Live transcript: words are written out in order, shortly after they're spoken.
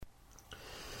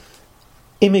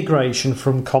Immigration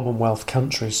from Commonwealth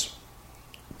countries.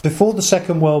 Before the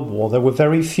Second World War, there were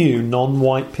very few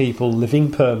non-white people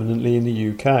living permanently in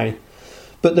the UK,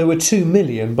 but there were 2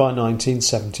 million by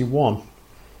 1971.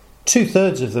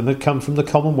 Two-thirds of them had come from the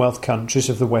Commonwealth countries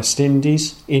of the West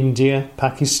Indies, India,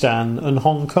 Pakistan and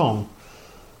Hong Kong,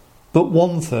 but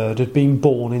one-third had been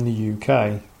born in the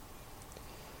UK.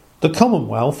 The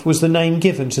Commonwealth was the name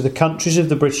given to the countries of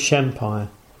the British Empire,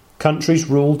 countries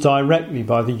ruled directly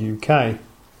by the UK.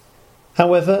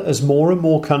 However, as more and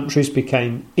more countries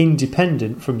became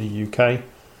independent from the UK,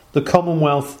 the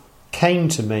Commonwealth came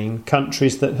to mean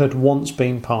countries that had once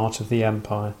been part of the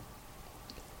Empire.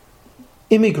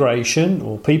 Immigration,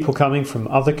 or people coming from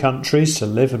other countries to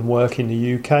live and work in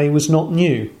the UK, was not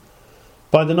new.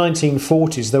 By the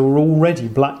 1940s, there were already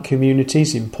black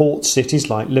communities in port cities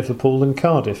like Liverpool and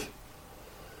Cardiff.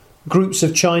 Groups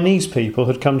of Chinese people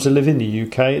had come to live in the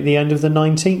UK at the end of the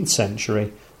 19th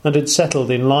century and had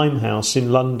settled in Limehouse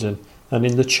in London and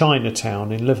in the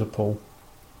Chinatown in Liverpool.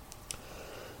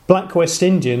 Black West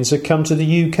Indians had come to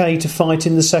the UK to fight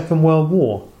in the Second World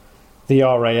War. The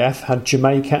RAF had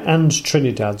Jamaica and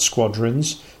Trinidad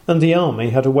squadrons, and the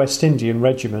Army had a West Indian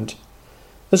regiment.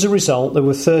 As a result, there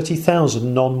were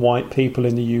 30,000 non-white people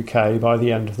in the UK by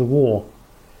the end of the war.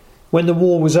 When the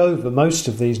war was over, most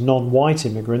of these non-white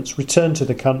immigrants returned to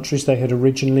the countries they had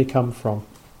originally come from.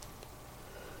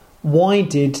 Why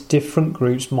did different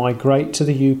groups migrate to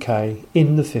the UK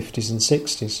in the 50s and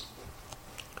 60s?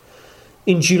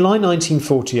 In July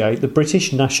 1948, the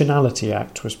British Nationality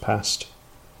Act was passed.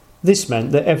 This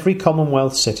meant that every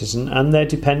Commonwealth citizen and their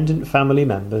dependent family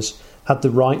members had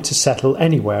the right to settle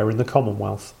anywhere in the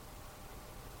Commonwealth.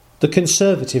 The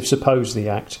Conservatives opposed the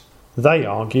Act. They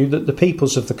argued that the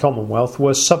peoples of the Commonwealth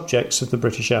were subjects of the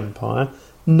British Empire,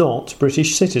 not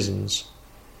British citizens.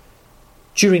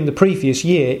 During the previous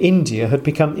year, India had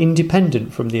become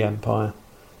independent from the Empire,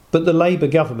 but the Labour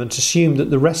government assumed that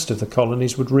the rest of the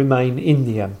colonies would remain in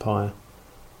the Empire.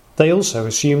 They also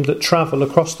assumed that travel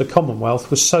across the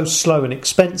Commonwealth was so slow and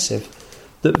expensive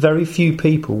that very few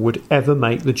people would ever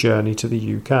make the journey to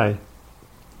the UK.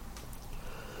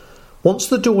 Once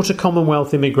the door to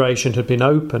Commonwealth immigration had been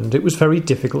opened, it was very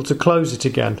difficult to close it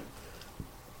again.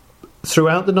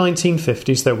 Throughout the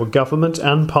 1950s, there were government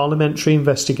and parliamentary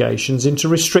investigations into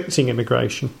restricting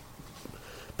immigration,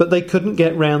 but they couldn't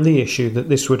get round the issue that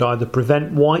this would either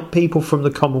prevent white people from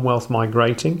the Commonwealth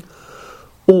migrating,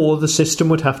 or the system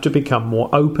would have to become more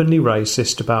openly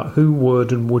racist about who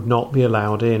would and would not be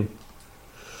allowed in.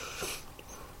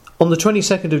 On the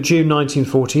 22nd of June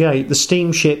 1948, the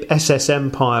steamship SS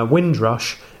Empire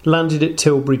Windrush landed at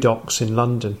Tilbury Docks in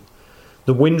London.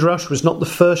 The Windrush was not the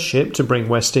first ship to bring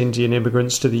West Indian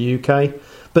immigrants to the UK,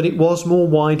 but it was more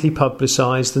widely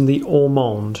publicised than the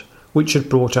Ormonde, which had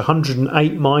brought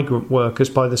 108 migrant workers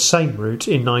by the same route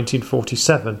in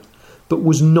 1947, but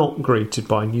was not greeted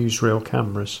by newsreel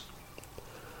cameras.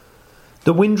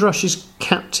 The Windrush's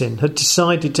captain had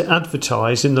decided to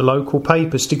advertise in the local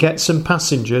papers to get some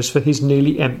passengers for his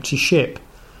nearly empty ship.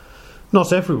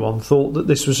 Not everyone thought that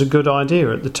this was a good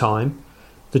idea at the time.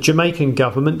 The Jamaican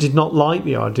government did not like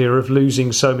the idea of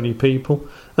losing so many people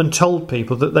and told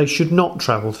people that they should not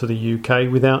travel to the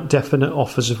UK without definite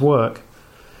offers of work.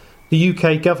 The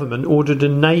UK government ordered a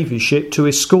Navy ship to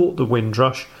escort the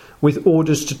Windrush, with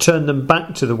orders to turn them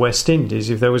back to the West Indies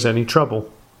if there was any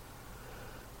trouble.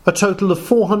 A total of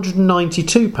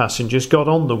 492 passengers got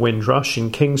on the Windrush in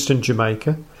Kingston,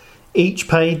 Jamaica. Each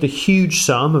paid the huge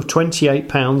sum of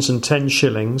 £28 and 10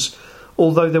 shillings,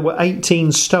 although there were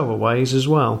 18 stowaways as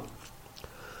well.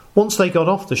 Once they got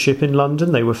off the ship in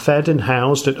London, they were fed and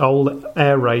housed at old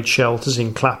air raid shelters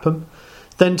in Clapham,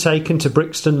 then taken to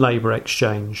Brixton Labour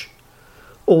Exchange.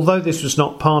 Although this was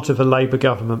not part of a Labour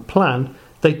government plan,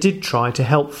 they did try to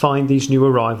help find these new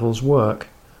arrivals work.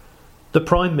 The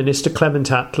Prime Minister, Clement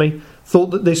Attlee,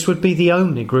 thought that this would be the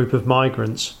only group of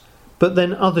migrants, but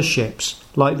then other ships,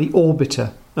 like the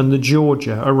Orbiter and the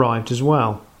Georgia, arrived as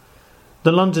well.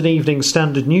 The London Evening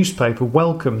Standard newspaper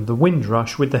welcomed the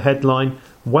Windrush with the headline,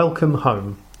 "Welcome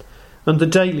Home," and the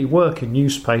Daily Worker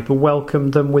newspaper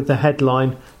welcomed them with the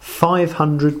headline,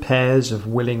 "500 pairs of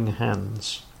willing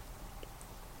hands."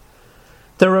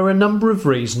 There are a number of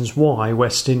reasons why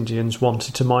West Indians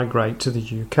wanted to migrate to the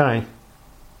UK.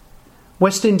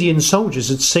 West Indian soldiers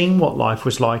had seen what life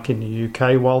was like in the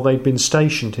UK while they'd been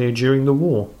stationed here during the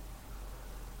war.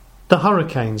 The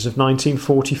hurricanes of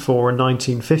 1944 and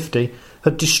 1950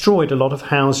 had destroyed a lot of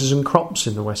houses and crops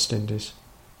in the West Indies.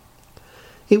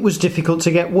 It was difficult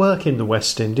to get work in the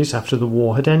West Indies after the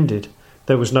war had ended.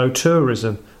 There was no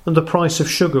tourism, and the price of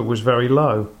sugar was very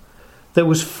low. There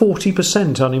was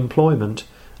 40% unemployment,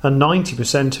 and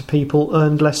 90% of people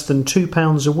earned less than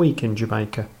 £2 a week in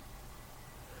Jamaica.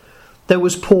 There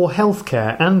was poor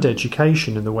healthcare and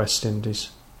education in the West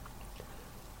Indies.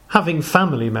 Having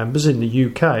family members in the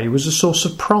UK was a source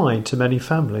of pride to many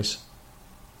families.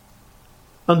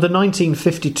 And the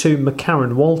 1952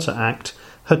 McCarran-Walter Act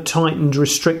had tightened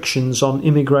restrictions on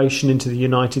immigration into the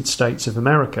United States of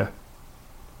America.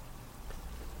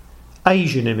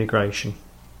 Asian immigration.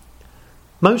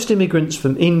 Most immigrants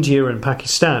from India and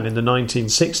Pakistan in the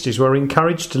 1960s were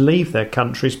encouraged to leave their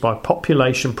countries by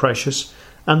population pressures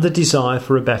and the desire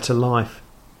for a better life.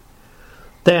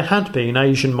 There had been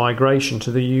Asian migration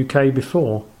to the UK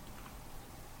before.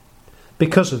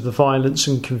 Because of the violence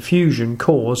and confusion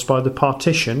caused by the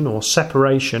partition or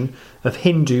separation of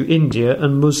Hindu India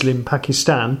and Muslim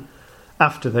Pakistan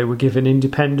after they were given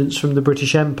independence from the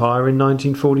British Empire in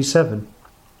 1947.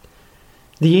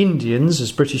 The Indians,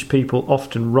 as British people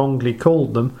often wrongly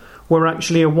called them, were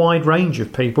actually a wide range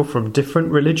of people from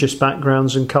different religious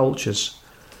backgrounds and cultures.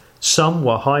 Some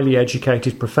were highly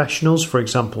educated professionals, for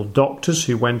example doctors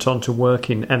who went on to work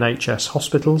in NHS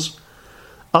hospitals.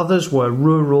 Others were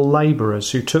rural labourers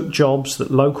who took jobs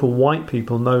that local white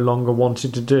people no longer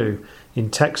wanted to do in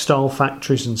textile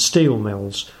factories and steel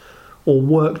mills, or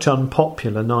worked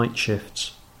unpopular night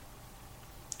shifts.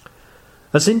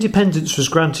 As independence was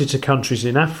granted to countries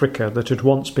in Africa that had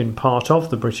once been part of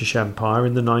the British Empire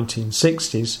in the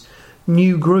 1960s,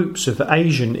 new groups of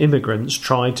Asian immigrants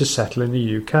tried to settle in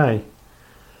the UK.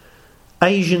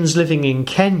 Asians living in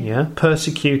Kenya,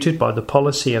 persecuted by the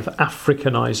policy of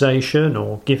Africanisation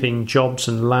or giving jobs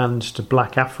and land to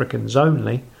black Africans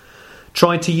only,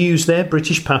 tried to use their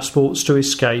British passports to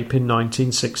escape in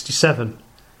 1967.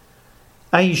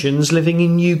 Asians living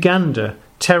in Uganda,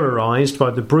 terrorised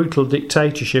by the brutal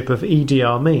dictatorship of Idi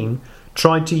Amin,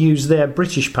 tried to use their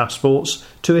British passports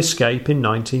to escape in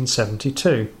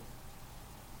 1972.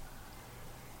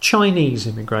 Chinese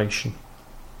immigration.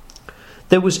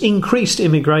 There was increased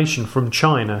immigration from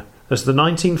China as the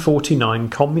 1949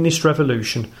 Communist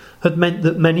Revolution had meant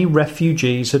that many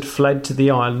refugees had fled to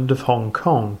the island of Hong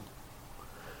Kong,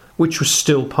 which was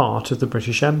still part of the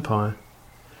British Empire.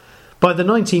 By the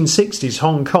 1960s,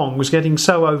 Hong Kong was getting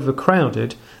so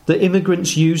overcrowded that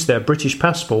immigrants used their British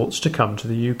passports to come to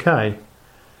the UK.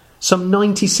 Some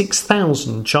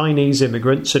 96,000 Chinese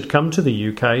immigrants had come to the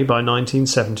UK by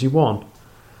 1971.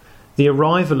 The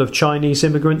arrival of Chinese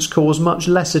immigrants caused much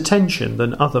less attention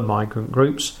than other migrant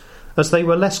groups, as they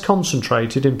were less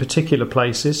concentrated in particular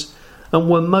places and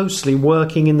were mostly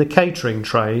working in the catering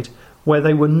trade, where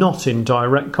they were not in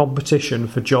direct competition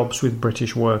for jobs with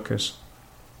British workers.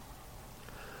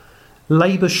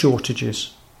 Labour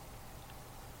shortages.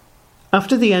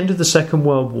 After the end of the Second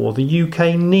World War, the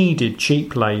UK needed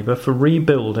cheap labour for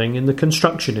rebuilding in the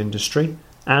construction industry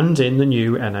and in the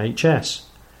new NHS.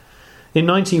 In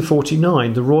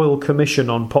 1949, the Royal Commission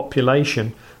on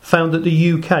Population found that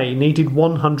the UK needed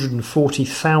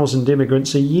 140,000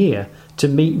 immigrants a year to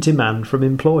meet demand from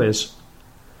employers.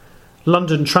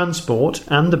 London Transport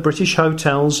and the British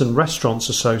Hotels and Restaurants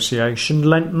Association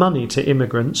lent money to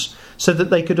immigrants so that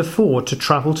they could afford to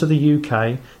travel to the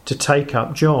UK to take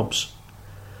up jobs.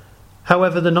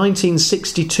 However, the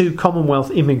 1962 Commonwealth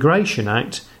Immigration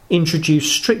Act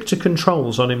introduced stricter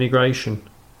controls on immigration.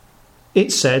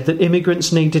 It said that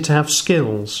immigrants needed to have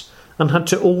skills and had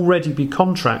to already be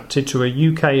contracted to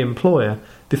a UK employer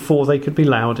before they could be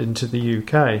allowed into the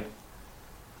UK.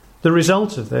 The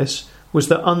result of this was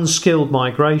that unskilled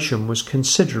migration was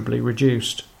considerably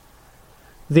reduced.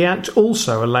 The Act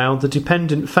also allowed the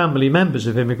dependent family members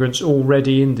of immigrants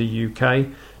already in the UK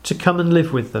to come and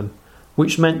live with them,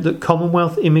 which meant that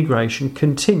Commonwealth immigration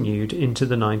continued into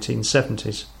the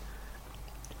 1970s.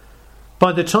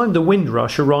 By the time the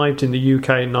Windrush arrived in the UK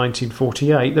in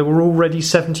 1948, there were already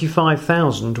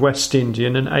 75,000 West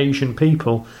Indian and Asian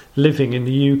people living in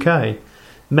the UK.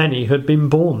 Many had been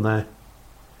born there.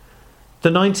 The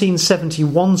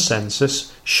 1971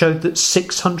 census showed that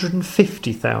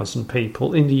 650,000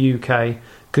 people in the UK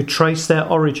could trace their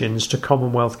origins to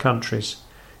Commonwealth countries.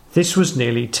 This was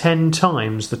nearly 10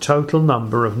 times the total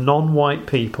number of non-white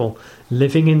people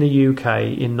living in the UK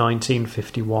in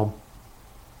 1951.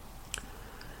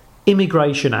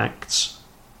 Immigration Acts.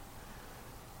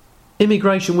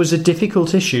 Immigration was a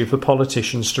difficult issue for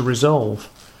politicians to resolve.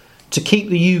 To keep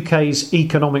the UK's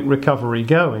economic recovery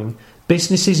going,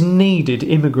 businesses needed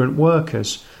immigrant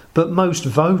workers, but most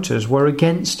voters were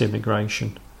against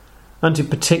immigration, and in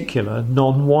particular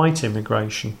non-white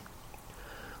immigration.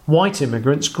 White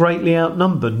immigrants greatly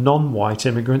outnumbered non-white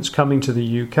immigrants coming to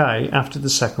the UK after the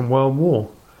Second World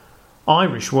War.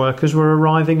 Irish workers were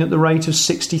arriving at the rate of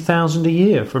 60,000 a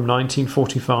year from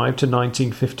 1945 to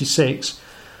 1956,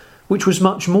 which was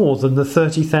much more than the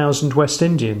 30,000 West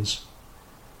Indians.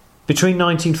 Between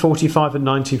 1945 and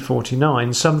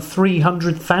 1949, some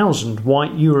 300,000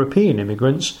 white European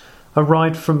immigrants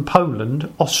arrived from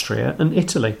Poland, Austria and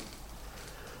Italy.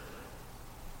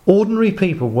 Ordinary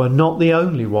people were not the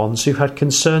only ones who had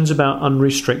concerns about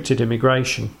unrestricted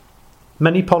immigration.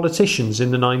 Many politicians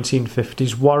in the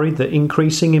 1950s worried that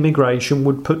increasing immigration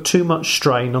would put too much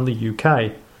strain on the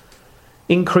UK.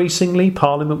 Increasingly,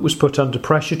 Parliament was put under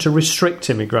pressure to restrict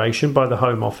immigration by the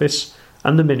Home Office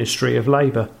and the Ministry of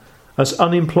Labour, as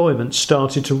unemployment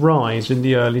started to rise in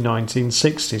the early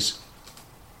 1960s.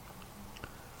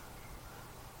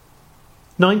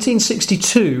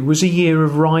 1962 was a year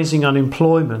of rising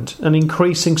unemployment and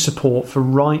increasing support for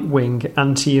right-wing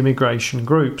anti-immigration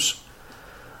groups.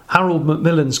 Harold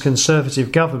Macmillan's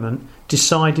Conservative government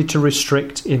decided to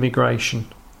restrict immigration.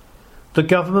 The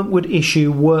government would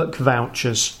issue work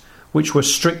vouchers, which were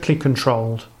strictly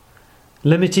controlled.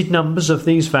 Limited numbers of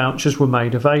these vouchers were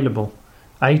made available,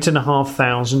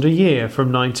 8,500 a year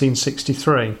from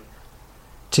 1963.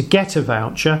 To get a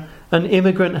voucher, an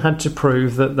immigrant had to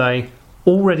prove that they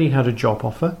already had a job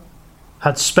offer,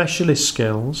 had specialist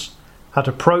skills, had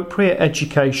appropriate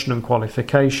education and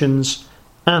qualifications,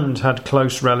 and had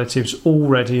close relatives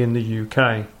already in the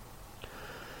UK.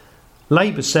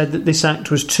 Labour said that this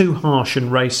act was too harsh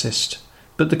and racist,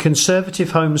 but the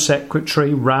Conservative Home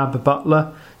Secretary, Rab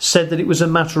Butler, said that it was a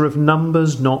matter of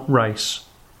numbers, not race.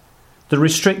 The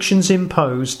restrictions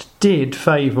imposed did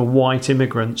favour white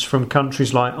immigrants from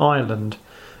countries like Ireland,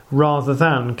 rather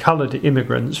than coloured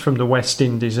immigrants from the West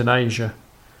Indies and Asia.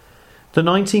 The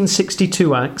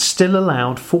 1962 Act still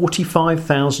allowed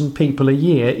 45,000 people a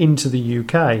year into the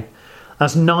UK,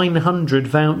 as 900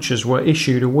 vouchers were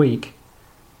issued a week.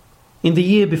 In the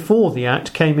year before the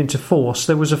Act came into force,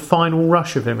 there was a final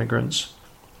rush of immigrants.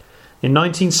 In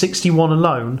 1961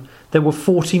 alone, there were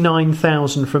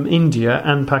 49,000 from India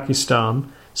and Pakistan,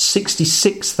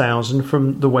 66,000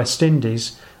 from the West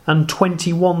Indies, and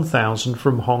 21,000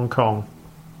 from Hong Kong.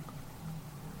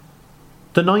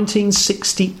 The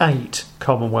 1968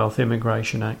 Commonwealth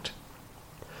Immigration Act.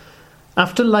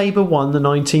 After Labour won the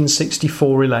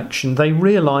 1964 election, they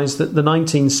realised that the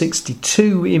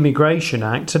 1962 Immigration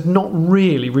Act had not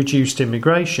really reduced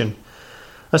immigration,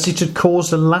 as it had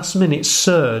caused a last-minute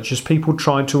surge as people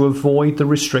tried to avoid the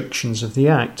restrictions of the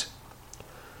Act.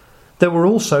 There were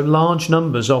also large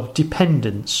numbers of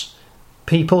dependents,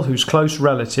 people whose close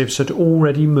relatives had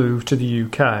already moved to the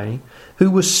UK, who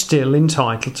were still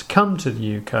entitled to come to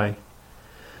the UK.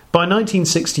 By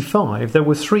 1965, there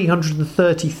were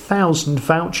 330,000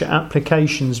 voucher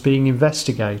applications being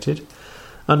investigated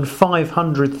and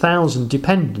 500,000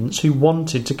 dependents who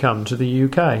wanted to come to the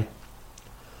UK.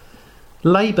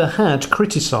 Labour had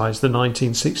criticised the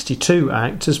 1962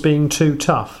 Act as being too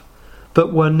tough,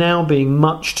 but were now being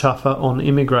much tougher on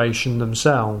immigration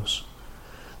themselves.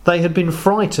 They had been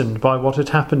frightened by what had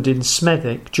happened in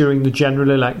Smethwick during the general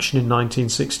election in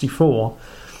 1964,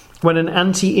 when an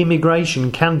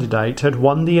anti-immigration candidate had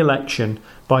won the election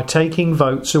by taking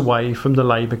votes away from the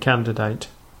Labour candidate.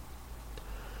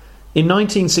 In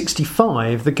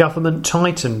 1965, the government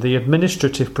tightened the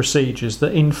administrative procedures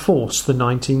that enforced the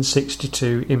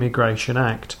 1962 Immigration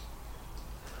Act.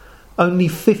 Only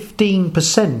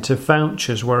 15% of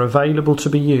vouchers were available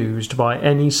to be used by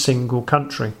any single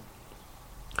country.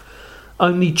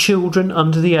 Only children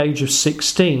under the age of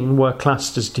 16 were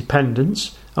classed as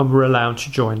dependents and were allowed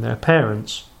to join their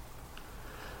parents.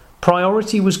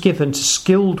 Priority was given to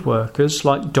skilled workers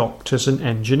like doctors and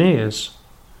engineers.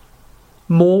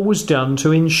 More was done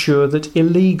to ensure that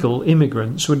illegal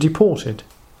immigrants were deported.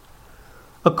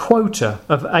 A quota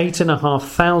of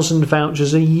 8,500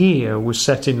 vouchers a year was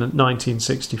set in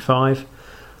 1965,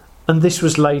 and this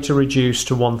was later reduced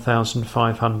to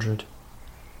 1,500.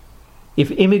 If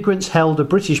immigrants held a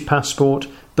British passport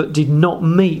but did not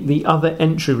meet the other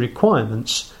entry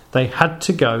requirements, they had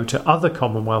to go to other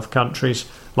Commonwealth countries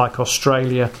like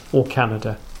Australia or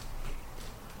Canada.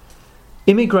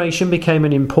 Immigration became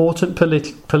an important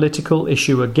political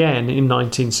issue again in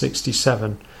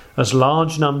 1967, as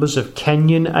large numbers of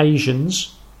Kenyan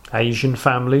Asian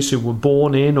families who were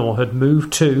born in or had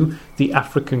moved to the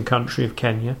African country of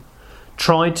Kenya,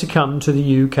 tried to come to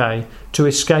the UK to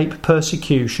escape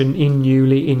persecution in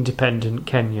newly independent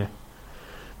Kenya.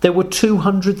 There were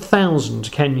 200,000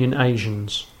 Kenyan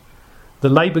Asians. The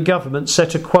Labour government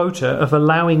set a quota of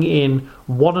allowing in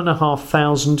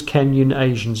 1,500 Kenyan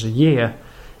Asians a year,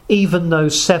 even though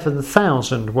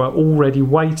 7,000 were already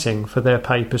waiting for their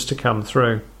papers to come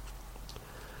through.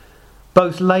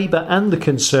 Both Labour and the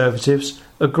Conservatives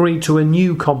agreed to a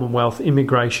new Commonwealth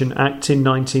Immigration Act in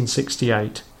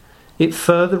 1968. It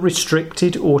further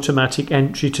restricted automatic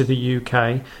entry to the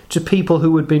UK to people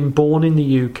who had been born in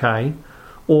the UK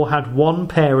or had one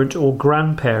parent or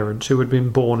grandparent who had been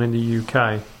born in the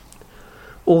UK.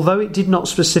 Although it did not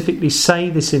specifically say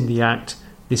this in the Act,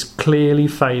 this clearly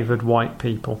favoured white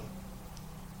people.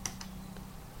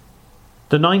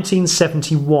 The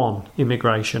 1971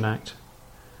 Immigration Act.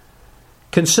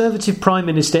 Conservative Prime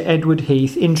Minister Edward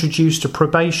Heath introduced a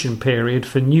probation period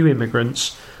for new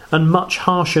immigrants and much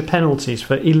harsher penalties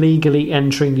for illegally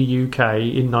entering the UK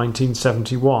in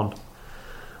 1971.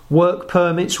 Work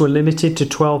permits were limited to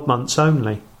 12 months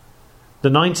only. The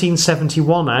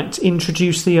 1971 Act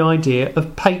introduced the idea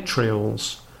of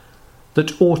patrials,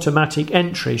 that automatic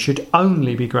entry should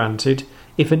only be granted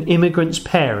if an immigrant's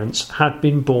parents had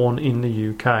been born in the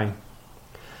UK.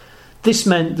 This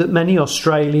meant that many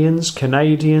Australians,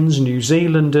 Canadians, New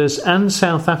Zealanders and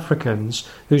South Africans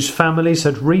whose families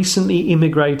had recently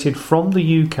immigrated from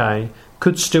the UK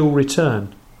could still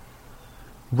return.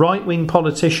 Right-wing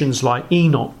politicians like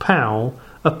Enoch Powell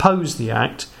opposed the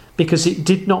Act because it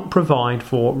did not provide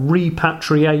for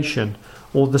repatriation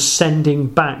or the sending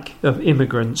back of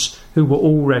immigrants who were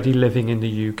already living in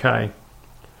the UK.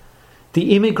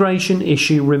 The immigration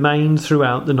issue remained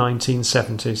throughout the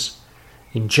 1970s.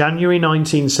 In January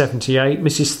 1978,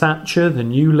 Mrs Thatcher, the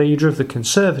new leader of the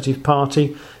Conservative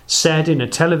Party, said in a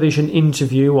television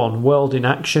interview on World in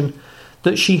Action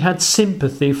that she had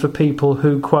sympathy for people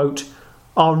who, quote,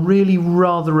 are really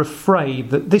rather afraid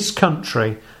that this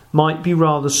country might be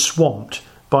rather swamped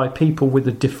by people with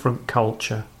a different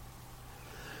culture.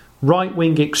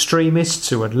 Right-wing extremists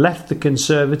who had left the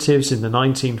Conservatives in the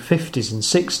 1950s and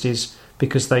 60s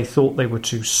because they thought they were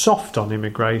too soft on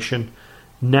immigration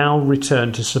now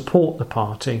returned to support the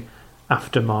party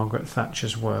after Margaret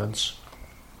Thatcher's words.